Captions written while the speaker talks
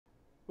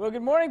Well,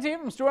 good morning to you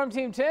from Storm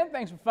Team 10.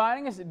 Thanks for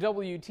finding us at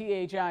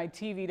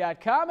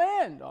WTHI-TV.com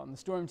and on the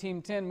Storm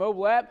Team 10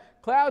 mobile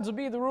app. Clouds will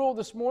be the rule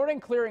this morning,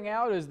 clearing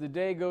out as the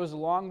day goes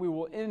along. We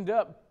will end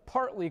up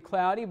partly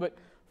cloudy, but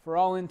for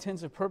all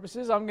intents and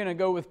purposes, I'm going to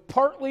go with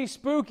partly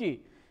spooky.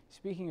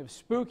 Speaking of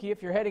spooky,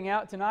 if you're heading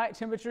out tonight,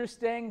 temperatures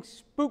staying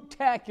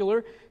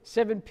spooktacular.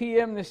 7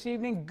 p.m. this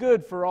evening.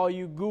 Good for all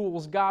you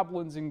ghouls,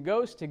 goblins, and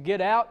ghosts to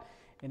get out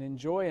and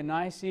enjoy a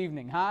nice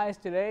evening. Highs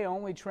today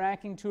only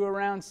tracking to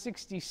around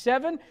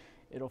 67.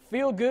 It'll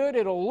feel good,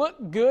 it'll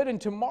look good,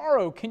 and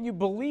tomorrow, can you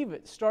believe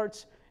it,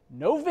 starts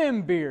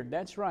November.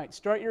 That's right,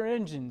 start your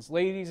engines,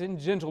 ladies and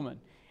gentlemen.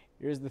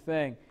 Here's the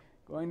thing,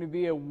 going to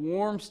be a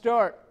warm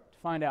start. To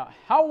find out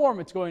how warm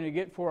it's going to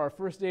get for our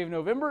first day of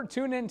November,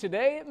 tune in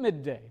today at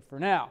midday. For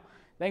now,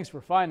 thanks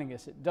for finding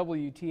us at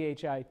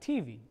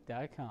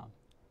WTHI-TV.com.